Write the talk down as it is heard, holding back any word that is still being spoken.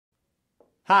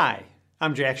Hi,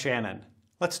 I'm Jack Shannon.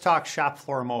 Let's talk shop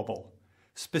floor mobile,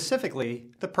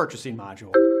 specifically the purchasing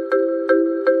module.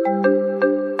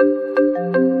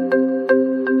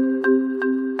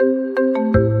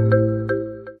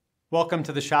 Welcome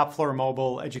to the Shop Floor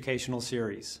Mobile educational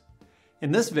series.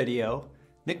 In this video,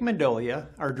 Nick Mendolia,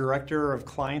 our Director of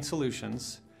Client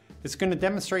Solutions, is going to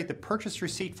demonstrate the purchase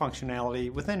receipt functionality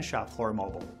within Shop Floor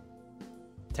Mobile.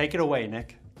 Take it away,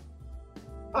 Nick.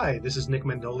 Hi, this is Nick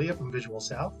Mendolia from Visual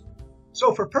South.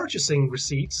 So for purchasing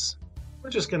receipts, we're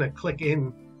just going to click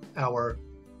in our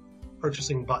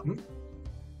purchasing button.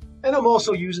 And I'm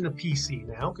also using a PC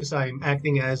now because I'm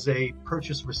acting as a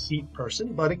purchase receipt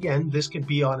person. But again, this could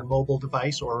be on a mobile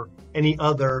device or any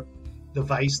other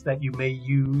device that you may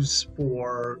use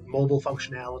for mobile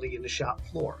functionality in the shop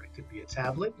floor. It could be a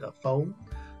tablet, a phone,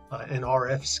 an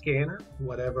RF scanner,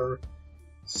 whatever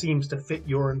seems to fit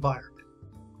your environment,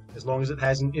 as long as it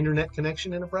has an internet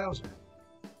connection and a browser.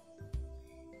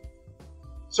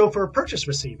 So for purchase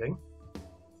receiving,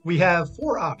 we have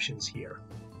four options here.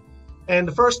 And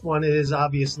the first one is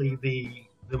obviously the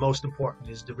most important,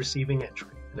 is the receiving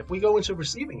entry. And if we go into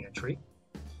receiving entry,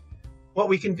 what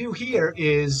we can do here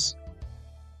is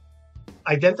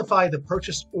identify the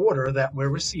purchase order that we're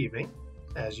receiving,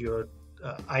 as your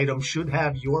item should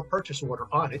have your purchase order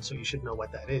on it, so you should know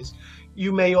what that is.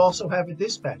 You may also have a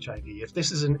dispatch ID. If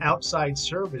this is an outside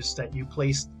service that you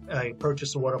placed a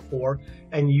purchase order for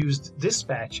and used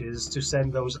dispatches to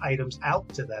send those items out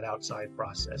to that outside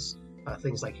process,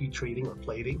 things like heat treating or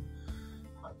plating,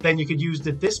 then you could use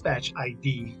the dispatch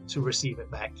ID to receive it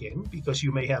back in, because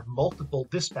you may have multiple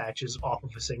dispatches off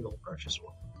of a single purchase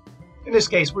order. In this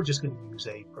case, we're just going to use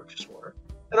a purchase order.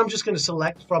 And I'm just going to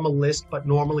select from a list, but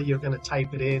normally you're going to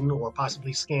type it in or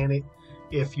possibly scan it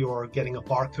if you're getting a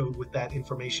barcode with that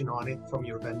information on it from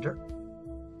your vendor.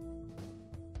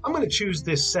 I'm going to choose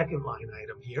this second line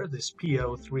item here, this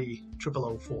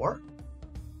PO30004,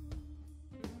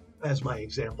 as my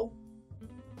example.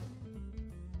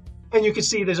 And you can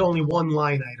see there's only one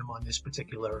line item on this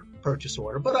particular purchase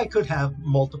order, but I could have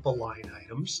multiple line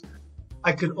items.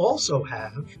 I could also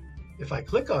have, if I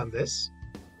click on this,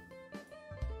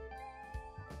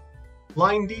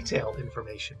 line detail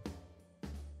information.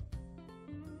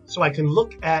 So I can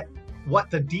look at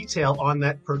what the detail on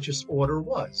that purchase order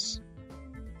was.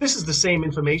 This is the same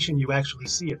information you actually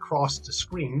see across the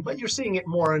screen, but you're seeing it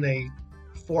more in a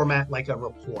format like a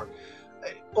report.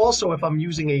 Also, if I'm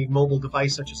using a mobile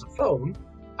device such as a phone,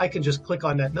 I can just click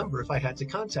on that number if I had to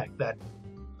contact that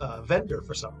vendor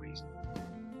for some reason.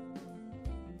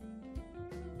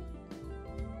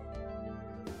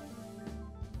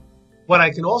 What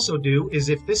I can also do is,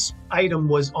 if this item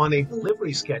was on a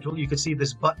delivery schedule, you can see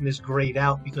this button is grayed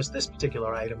out because this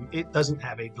particular item, it doesn't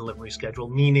have a delivery schedule,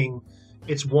 meaning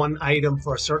it's one item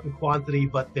for a certain quantity,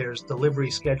 but there's delivery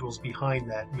schedules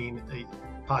behind that, meaning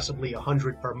possibly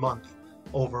 100 per month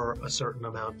over a certain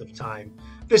amount of time.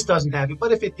 This doesn't have it,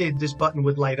 but if it did, this button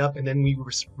would light up and then we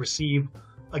receive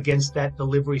against that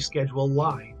delivery schedule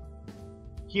line.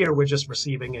 Here we're just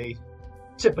receiving a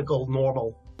typical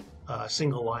normal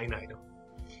single line item.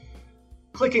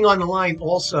 Clicking on the line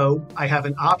also, I have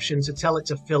an option to tell it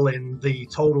to fill in the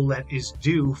total that is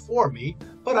due for me,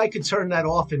 but I could turn that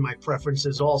off in my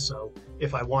preferences also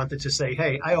if I wanted to say,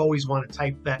 hey, I always want to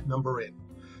type that number in.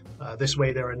 This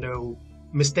way there are no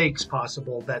mistakes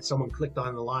possible that someone clicked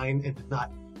on the line and did not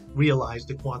realize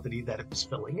the quantity that it was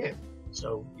filling in.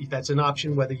 So that's an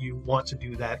option whether you want to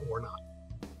do that or not.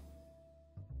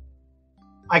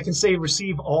 I can say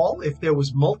receive all if there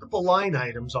was multiple line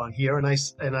items on here and I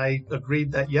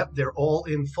agreed that, yep, they're all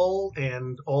in full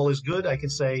and all is good. I can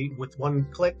say with one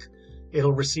click,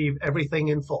 it'll receive everything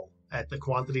in full at the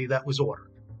quantity that was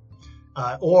ordered.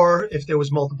 Or if there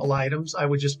was multiple items, I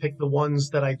would just pick the ones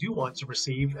that I do want to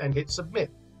receive and hit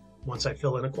submit once I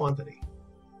fill in a quantity.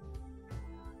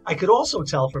 I could also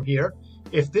tell from here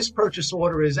if this purchase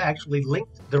order is actually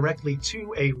linked directly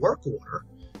to a work order,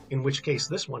 in which case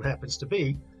this one happens to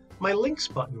be, my links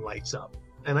button lights up.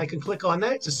 And I can click on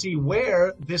that to see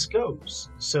where this goes.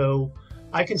 So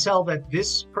I can tell that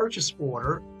this purchase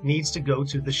order needs to go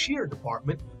to the shear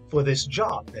department for this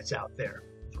job that's out there.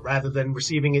 Rather than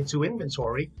receiving it to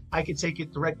inventory, I can take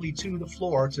it directly to the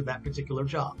floor to that particular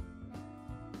job.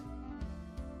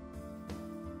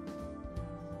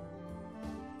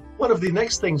 One of the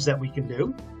next things that we can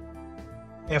do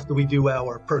after we do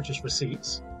our purchase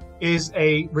receipts is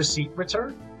a receipt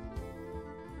return.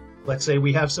 Let's say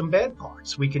we have some bad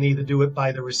parts. We can either do it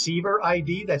by the receiver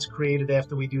ID that's created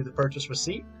after we do the purchase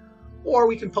receipt, or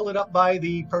we can pull it up by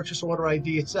the purchase order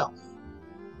ID itself.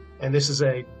 And this is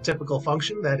a typical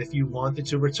function that if you wanted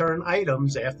to return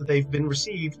items after they've been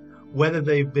received, whether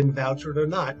they've been vouchered or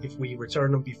not, if we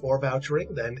return them before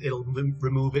vouchering, then it'll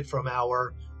remove it from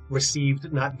our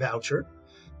received, not vouchered.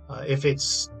 If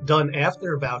it's done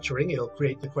after vouchering, it'll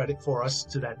create the credit for us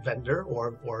to that vendor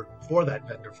or for that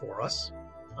vendor for us.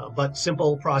 But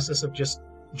simple process of just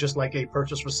like a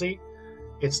purchase receipt,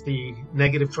 it's the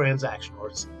negative transaction, or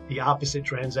it's the opposite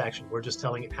transaction. We're just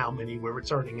telling it how many we're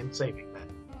returning and saving that.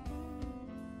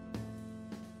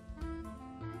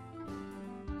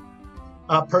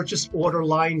 Purchase order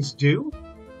lines due.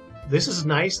 This is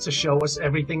nice to show us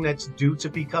everything that's due to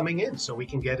be coming in, so we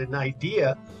can get an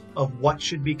idea of what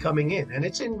should be coming in. And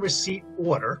it's in receipt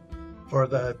order for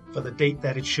the date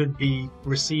that it should be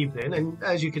received in. And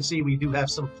as you can see, we do have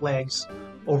some flags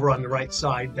over on the right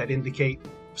side that indicate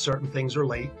certain things are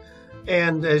late.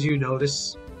 And as you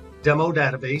notice, demo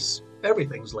database,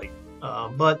 everything's late.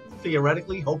 But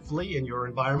theoretically, hopefully, in your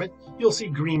environment, you'll see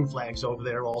green flags over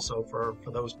there also for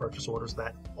those purchase orders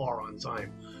that are on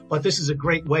time. But this is a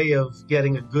great way of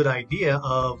getting a good idea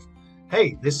of,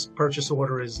 hey, this purchase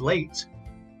order is late.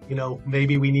 You know,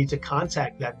 maybe we need to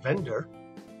contact that vendor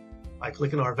by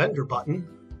clicking our vendor button.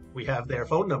 We have their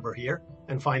phone number here,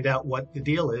 and find out what the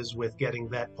deal is with getting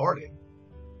that part in.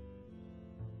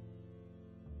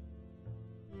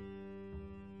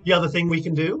 The other thing we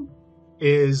can do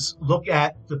is look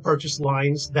at the purchase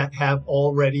lines that have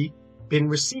already been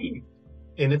received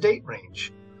in a date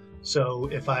range. So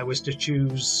if I was to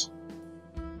choose,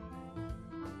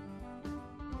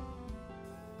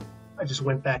 I just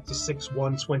went back to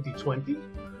 6/1/2020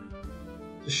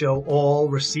 to show all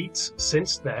receipts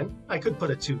since then. I could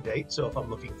put a to date, so if I'm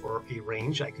looking for a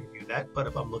range, I can do that. But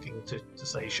if I'm looking to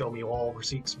say, show me all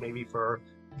receipts maybe for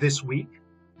this week,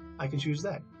 I can choose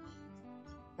that.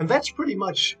 And that's pretty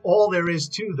much all there is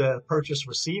to the purchase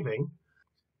receiving.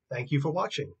 Thank you for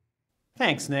watching.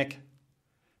 Thanks, Nick.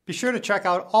 Be sure to check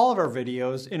out all of our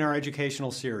videos in our educational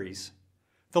series.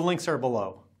 The links are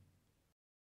below.